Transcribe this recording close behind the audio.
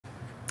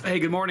Hey,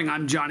 good morning.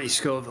 I'm Johnny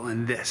Scoville,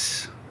 and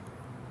this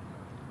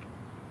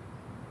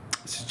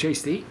is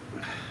Chase the Eat.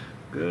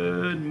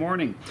 Good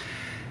morning.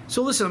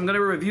 So listen, I'm going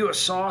to review a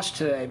sauce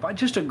today by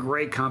just a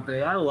great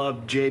company. I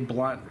love Jay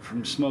Blunt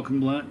from Smok'n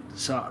Blunt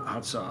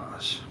Hot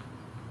Sauce.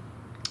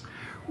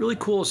 Really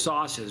cool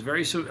sauces.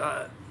 It's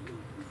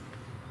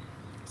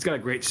got a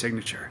great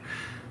signature.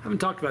 I haven't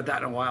talked about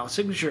that in a while.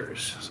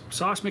 Signatures.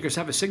 Sauce makers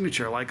have a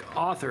signature, like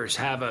authors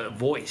have a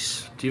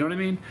voice. Do you know what I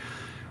mean?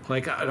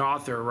 Like an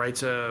author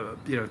writes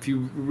if you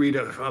read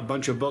a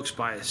bunch of books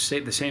by the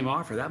same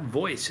author, that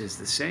voice is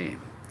the same.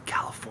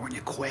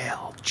 California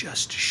Quail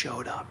just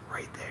showed up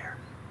right there.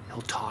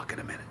 He'll talk in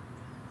a minute.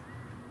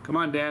 Come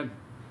on, Dan.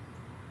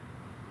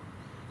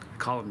 I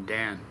call him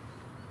Dan.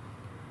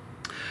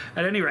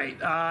 At any rate,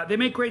 they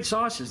make great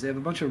sauces. They have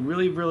a bunch of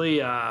really,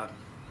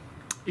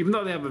 even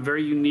though they have a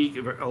very unique,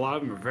 a lot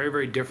of them are very,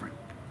 very different,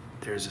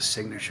 there's a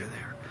signature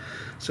there.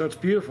 So it's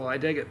beautiful. I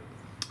dig it.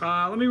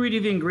 Let me read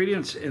you the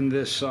ingredients in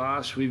this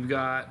sauce. We've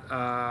got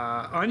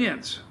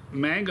onions,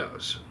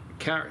 mangoes,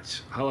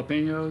 carrots,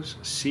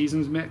 jalapenos,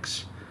 seasons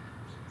mix,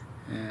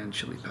 and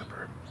chili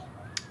pepper.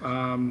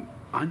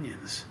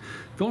 Onions.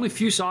 The only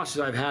few sauces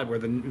I've had where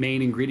the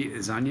main ingredient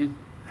is onion,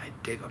 I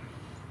dig them.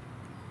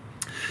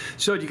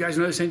 So do you guys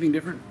notice anything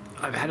different?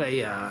 I've had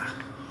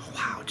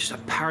wow, just a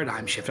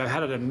paradigm shift. I've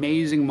had an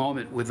amazing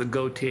moment with the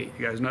goatee.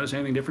 You guys notice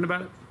anything different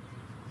about it?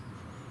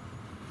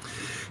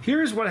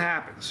 Here's what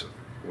happens.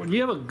 When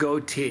you have a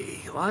goatee,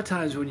 a lot of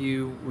times when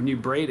you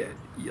braid it,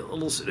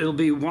 it'll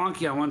be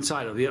wonky on one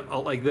side. It'll be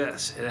like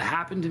this. It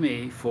happened to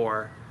me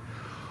for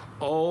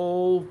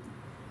almost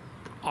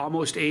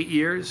 8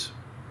 years,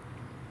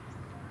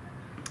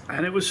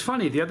 and it was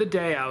funny. The other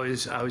day I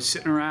was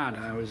sitting around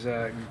and I was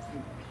I've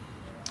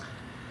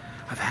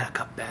had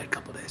a bad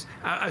couple days.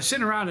 I was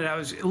sitting around and I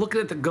was looking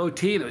at the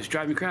goatee and it was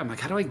driving me crazy. I'm like,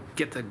 how do I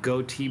get the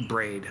goatee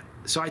braid?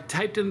 So I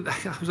typed in.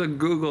 I was on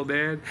Google,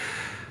 man.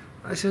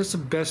 I said, that's the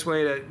best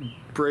way to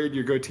braid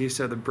your goatee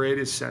so the braid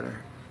is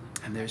center.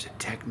 And there's a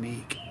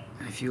technique.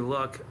 And if you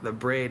look, the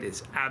braid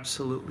is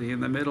absolutely in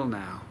the middle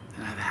now.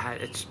 And I've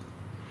had it.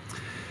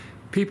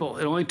 People,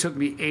 it only took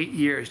me 8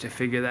 years to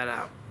figure that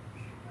out.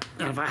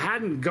 And if I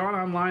hadn't gone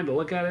online to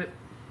look at it,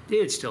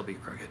 it'd still be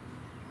crooked.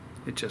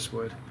 It just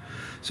would.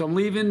 So I'm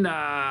leaving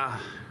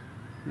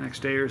next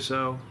day or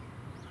so.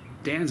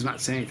 Dan's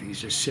not saying anything. He's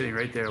just sitting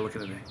right there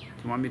looking at me. Do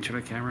you want me to turn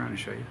the camera on and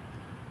show you?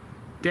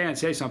 Dan,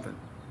 say something.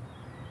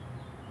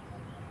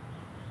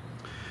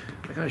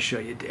 I gotta show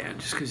you Dan,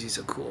 just because he's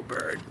a cool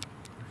bird.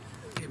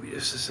 Give me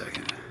just a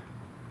second.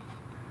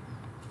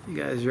 You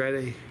guys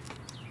ready?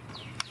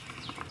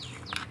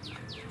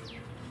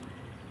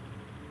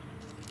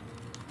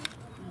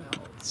 No,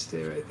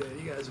 stay right there.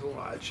 You guys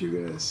watch.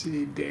 You're gonna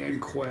see Dan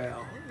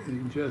Quail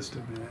in just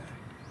a minute.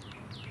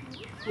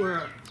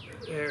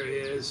 There he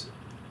is.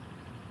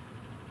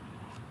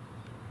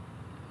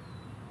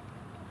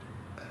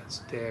 That's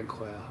Dan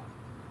Quail.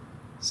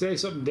 Say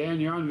something, Dan.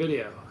 You're on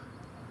video.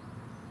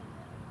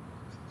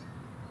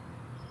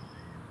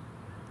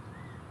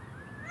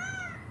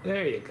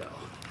 There you go.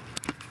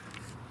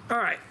 All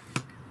right.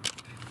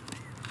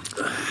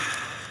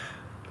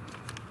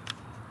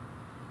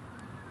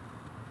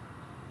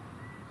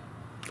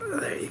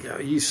 There you go.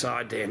 You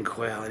saw Dan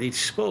Quail, and he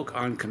spoke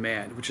on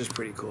command, which is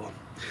pretty cool.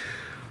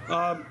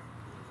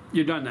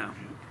 You're done now.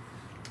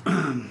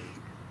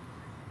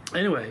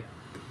 Anyway,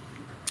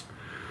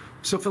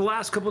 so for the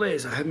last couple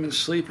days, I haven't been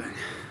sleeping.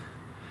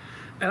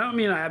 I don't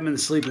mean I haven't been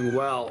sleeping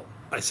well.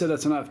 I said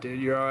that's enough,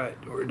 dude. You're all right.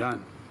 We're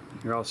done.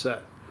 You're all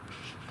set.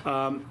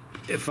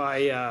 It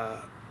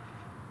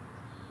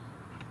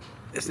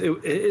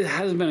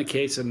hasn't been a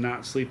case of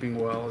not sleeping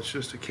well. It's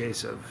just a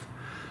case of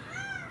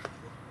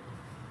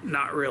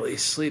not really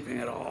sleeping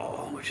at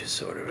all, which is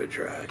sort of a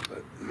drag.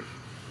 But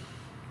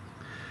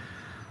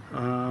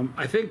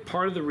I think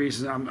part of the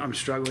reason I'm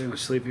struggling with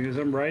sleeping is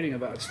I'm writing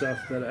about stuff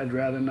that I'd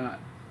rather not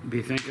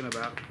be thinking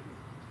about.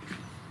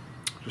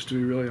 Just to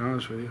be really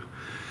honest with you.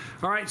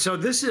 All right, so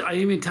this is, I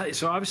didn't even tell you,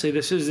 so obviously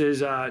this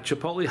is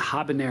Chipotle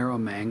Habanero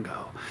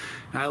Mango.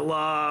 I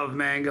love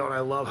mango and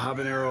I love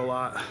habanero a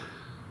lot.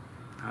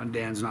 Now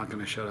Dan's not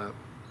gonna shut up.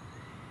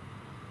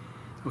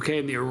 Okay,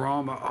 and the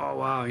aroma, oh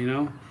wow, you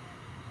know?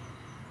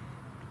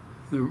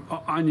 The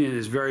onion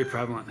is very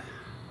prevalent.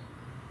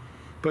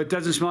 But it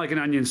doesn't smell like an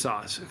onion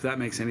sauce, if that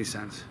makes any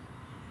sense.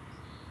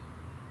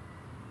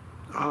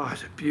 Oh,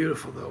 it's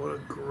beautiful though, what a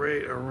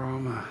great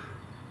aroma.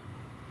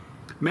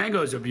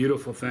 Mango is a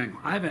beautiful thing.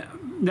 I have a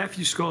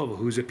nephew Scoville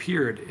who's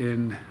appeared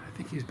in, I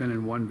think he's been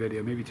in one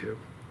video, maybe two.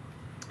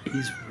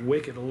 He's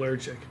wicked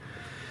allergic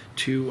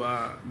to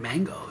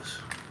mangoes.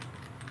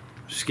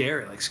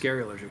 Scary, like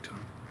scary allergic to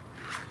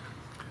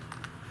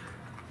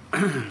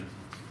them.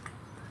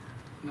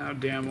 Now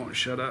Dan won't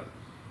shut up.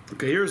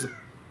 Okay, here's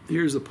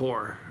the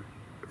pour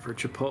for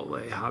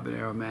Chipotle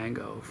Habanero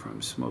Mango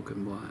from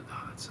Smok'n Blunt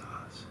Hot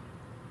Sauce.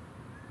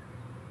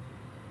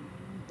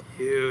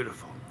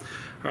 Beautiful.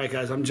 All right,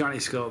 guys, I'm Johnny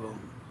Scoville,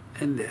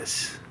 and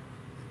this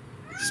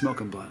is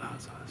Smok'n Blunt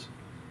Hot Sauce.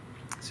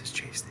 This is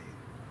Chase the Eat.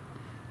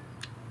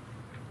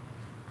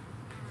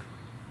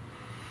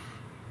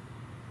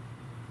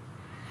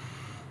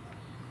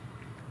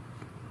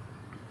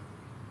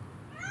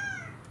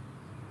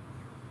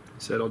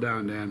 Settle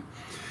down, Dan.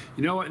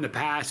 You know what? In the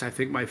past, I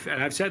think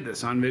and I've said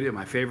this on video,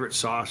 my favorite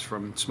sauce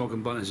from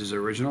Smok'n Blunt is his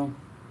original.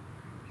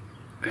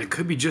 And it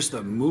could be just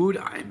the mood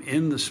I'm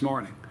in this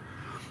morning.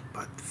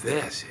 But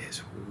this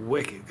is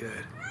wicked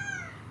good.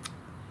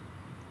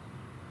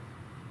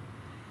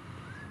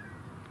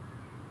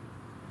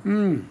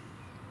 Mmm.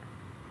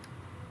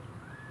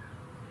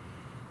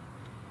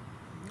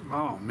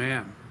 Oh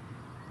man.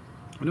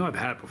 I know I've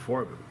had it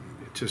before, but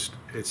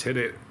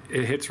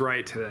it hits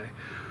right today.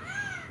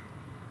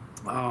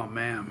 Oh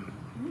man.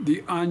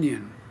 The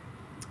onion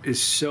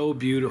is so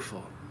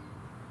beautiful.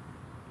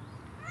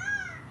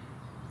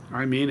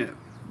 I mean it.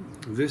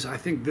 I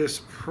think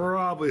this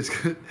probably is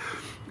good.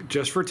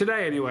 Just for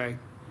today anyway.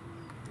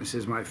 This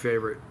is my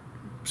favorite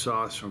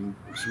sauce from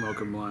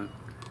Smok'n Blunt.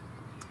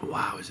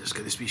 Wow,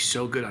 could this be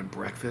so good on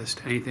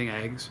breakfast? Anything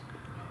eggs?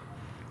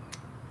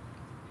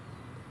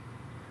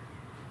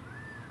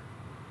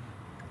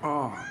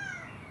 Oh.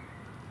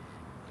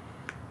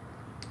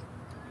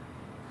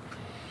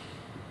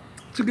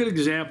 It's a good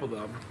example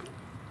though.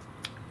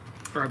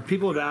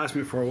 People have asked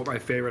me before what my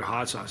favorite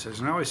hot sauce is,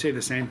 and I always say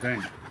the same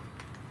thing.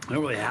 I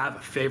don't really have a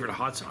favorite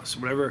hot sauce.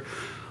 Whatever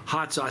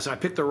hot sauce, I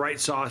pick the right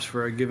sauce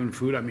for a given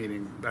food I'm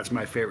eating. That's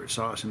my favorite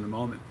sauce in the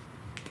moment.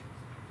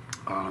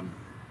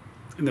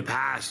 In the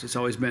past, it's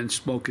always been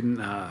Smok'n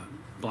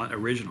Blunt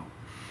Original.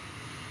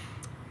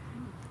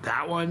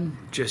 That one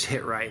just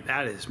hit right.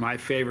 That is my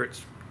favorite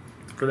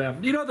for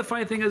them. You know what the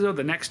funny thing is though?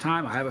 The next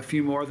time I have a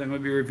few more that I'm going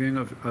to be reviewing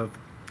of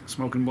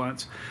Smok'n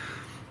Blunts,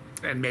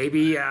 and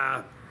maybe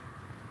I'll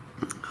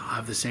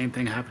have the same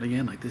thing happen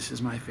again. Like, this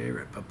is my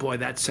favorite. But boy,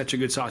 that's such a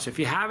good sauce. If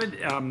you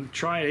haven't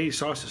tried any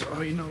sauces,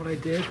 oh, you know what I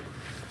did?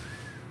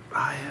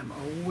 I am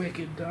a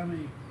wicked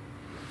dummy.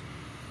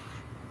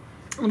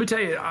 Let me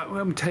tell you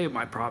what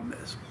my problem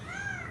is.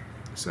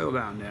 Settle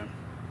down, Dan.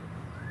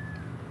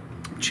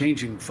 I'm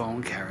changing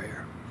phone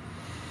carrier.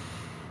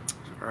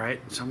 All right,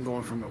 so I'm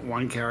going from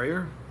one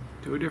carrier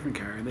to a different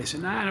carrier. And they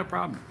said, nah, no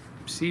problem.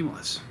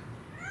 Seamless.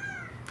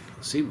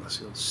 Seamless.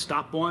 You'll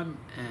stop one,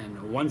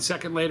 and 1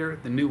 second later,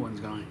 the new one's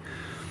going.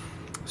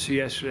 So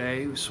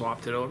yesterday, we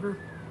swapped it over,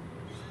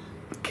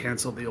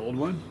 canceled the old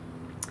one.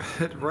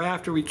 Right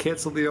after we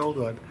canceled the old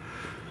one,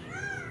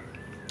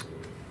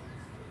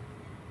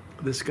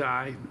 this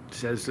guy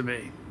says to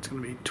me, it's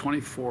going to be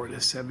 24 to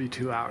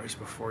 72 hours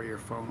before your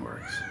phone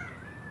works.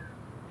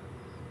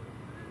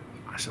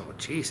 I said, well,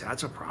 geez,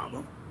 that's a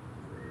problem.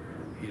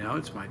 You know,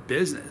 it's my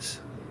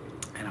business.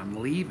 And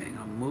I'm leaving.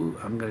 I'm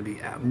going to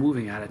be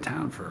moving out of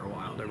town for a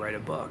while to write a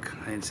book.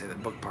 I didn't say the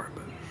book part,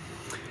 but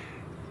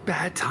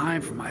bad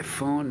time for my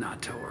phone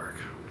not to work.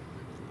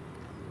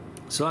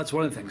 So that's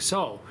one of the things.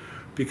 So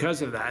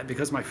because of that,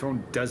 because my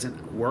phone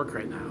doesn't work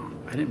right now,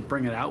 I didn't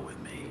bring it out with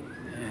me.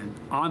 And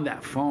on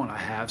that phone, I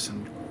have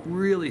some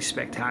really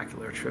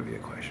spectacular trivia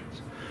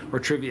questions or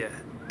trivia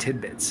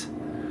tidbits.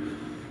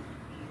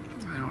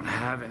 I don't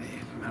have any.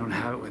 I don't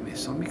have it with me,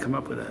 so let me come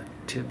up with a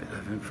tidbit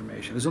of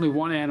information. There's only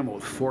one animal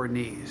with 4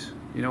 knees.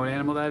 You know what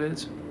animal that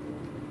is?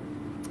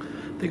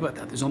 Think about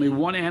that. There's only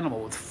one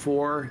animal with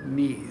 4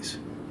 knees.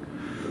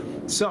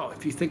 So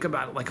if you think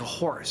about it like a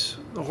horse,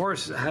 the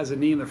horse has a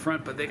knee in the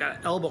front, but they got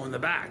an elbow in the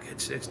back.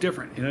 It's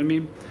different. You know what I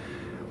mean?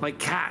 Like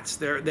cats,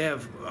 they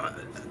have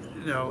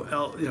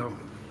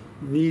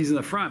knees in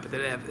the front, but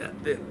they have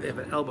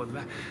an elbow in the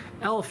back.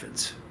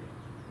 Elephants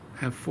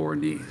have 4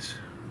 knees.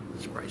 I'm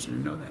surprised you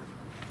didn't know that.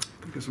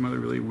 There's some other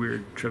really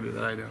weird trivia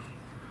that I know.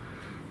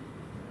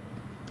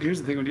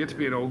 Here's the thing, when you get to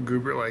be an old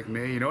goober like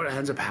me, you know what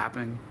ends up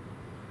happening?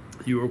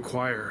 You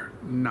acquire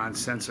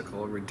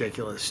nonsensical,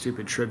 ridiculous,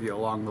 stupid trivia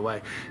along the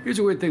way. Here's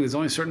a weird thing, there's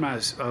only a certain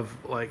amount of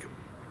like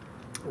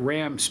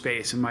RAM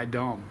space in my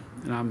dome,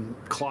 and I'm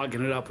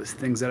clogging it up with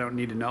things I don't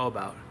need to know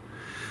about.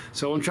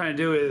 So what I'm trying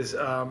to do is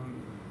kind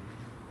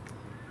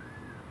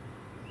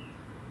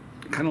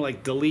of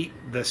like delete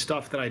the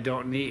stuff that I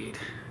don't need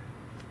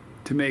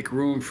to make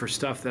room for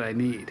stuff that I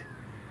need,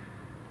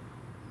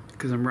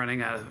 because I'm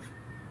running out of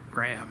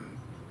RAM.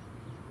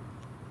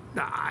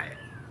 I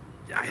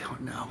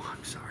don't know.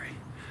 I'm sorry.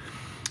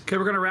 Okay,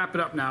 we're gonna wrap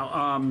it up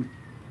now.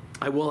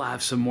 I will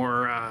have some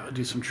more,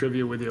 do some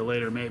trivia with you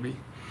later, maybe.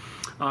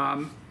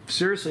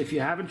 Seriously, if you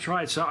haven't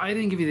tried, so I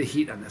didn't give you the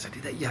heat on this. I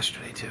did that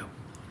yesterday too.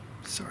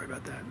 Sorry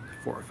about that.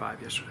 4 or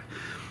 5 yesterday.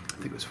 I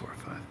think it was 4 or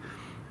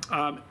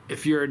 5.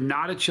 If you're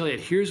not a chili head,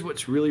 here's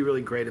what's really,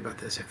 really great about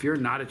this. If you're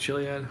not a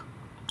chili head,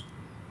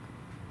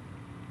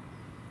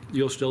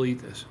 you'll still eat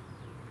this.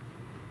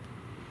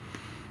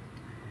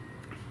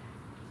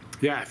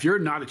 Yeah, if you're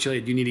not a chili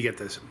head, you need to get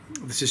this.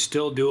 This is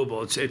still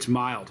doable. It's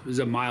mild. This is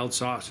a mild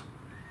sauce.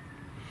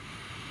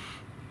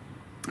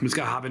 It's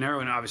got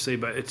habanero in it, obviously,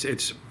 but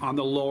it's on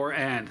the lower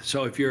end.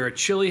 So if you're a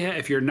chili head,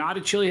 if you're not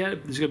a chili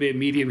head, this is gonna be a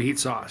medium heat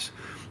sauce.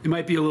 It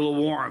might be a little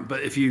warm,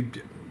 but it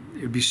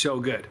would be so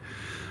good.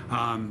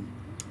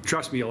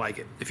 Trust me, you'll like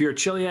it. If you're a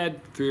chili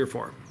head, 3 or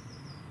 4.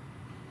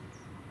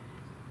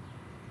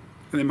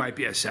 And there might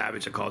be a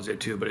Savage that calls it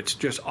too, but it's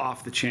just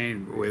off the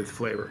chain with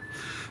flavor.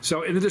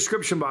 So in the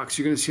description box,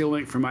 you're going to see a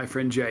link from my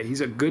friend Jay. He's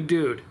a good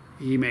dude.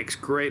 He makes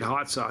great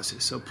hot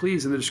sauces. So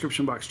please, in the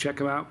description box, check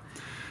him out.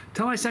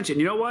 Tell him I sent you.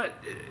 And you know what?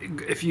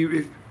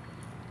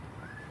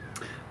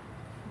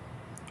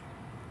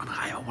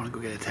 I want to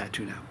go get a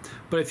tattoo now.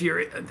 But if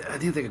you're, I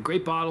think they got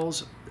great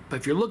bottles. But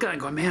if you're looking at it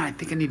and going, man, I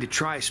think I need to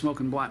try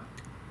Smok'n Blunt,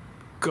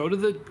 go to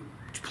the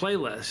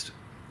playlist,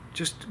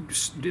 just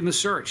in the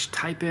search,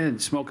 type in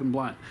Smok'n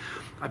Blunt.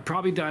 I've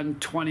probably done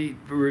 20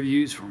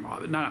 reviews from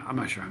them. I'm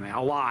not sure I mean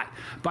a lot,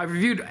 but I've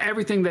reviewed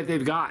everything that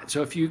they've got.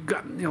 So if you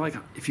got, you know, like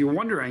if you're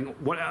wondering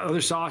what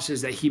other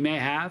sauces that he may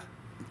have,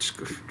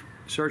 just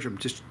search them.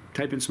 Just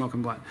type in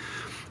Smok'n Blunt.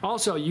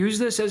 Also, use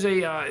this as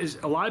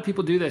a lot of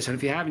people do this, and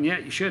if you haven't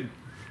yet, you should.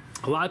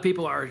 A lot of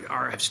people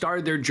have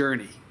started their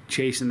journey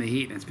chasing the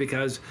heat, and it's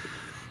because,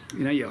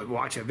 you know, you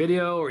watch a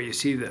video or you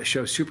see the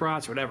show Super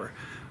Hots or whatever.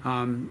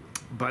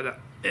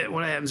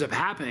 What ends up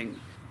happening,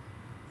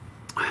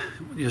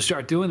 you'll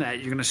start doing that,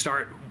 you're going to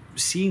start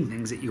seeing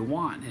things that you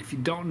want. And if you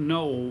don't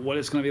know what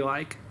it's going to be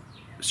like,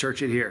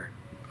 search it here.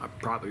 I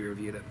probably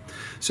reviewed it.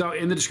 So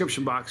in the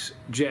description box,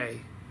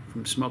 Jay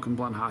from Smok'n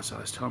Blunt Hot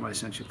Sauce, tell him I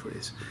sent you,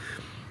 please.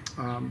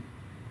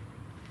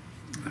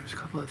 There's a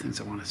couple of things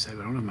I want to say,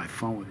 but I don't have my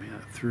phone with me.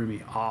 That threw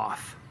me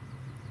off.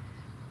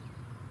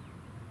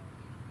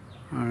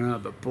 I don't know,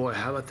 but boy,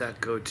 how about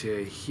that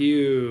goatee?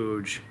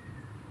 Huge,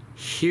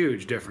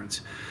 huge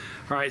difference.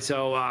 All right,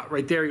 so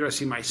right there, you're going to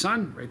see my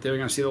son. Right there, you're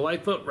going to see the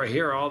lifeboat. Right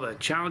here are all the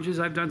challenges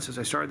I've done since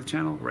I started the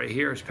channel. Right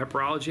here is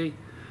pepperology.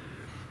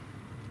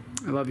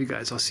 I love you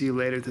guys. I'll see you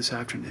later this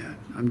afternoon.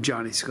 I'm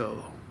Johnny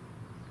Scoville.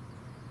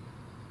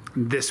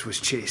 This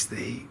was Chase the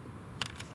Heat.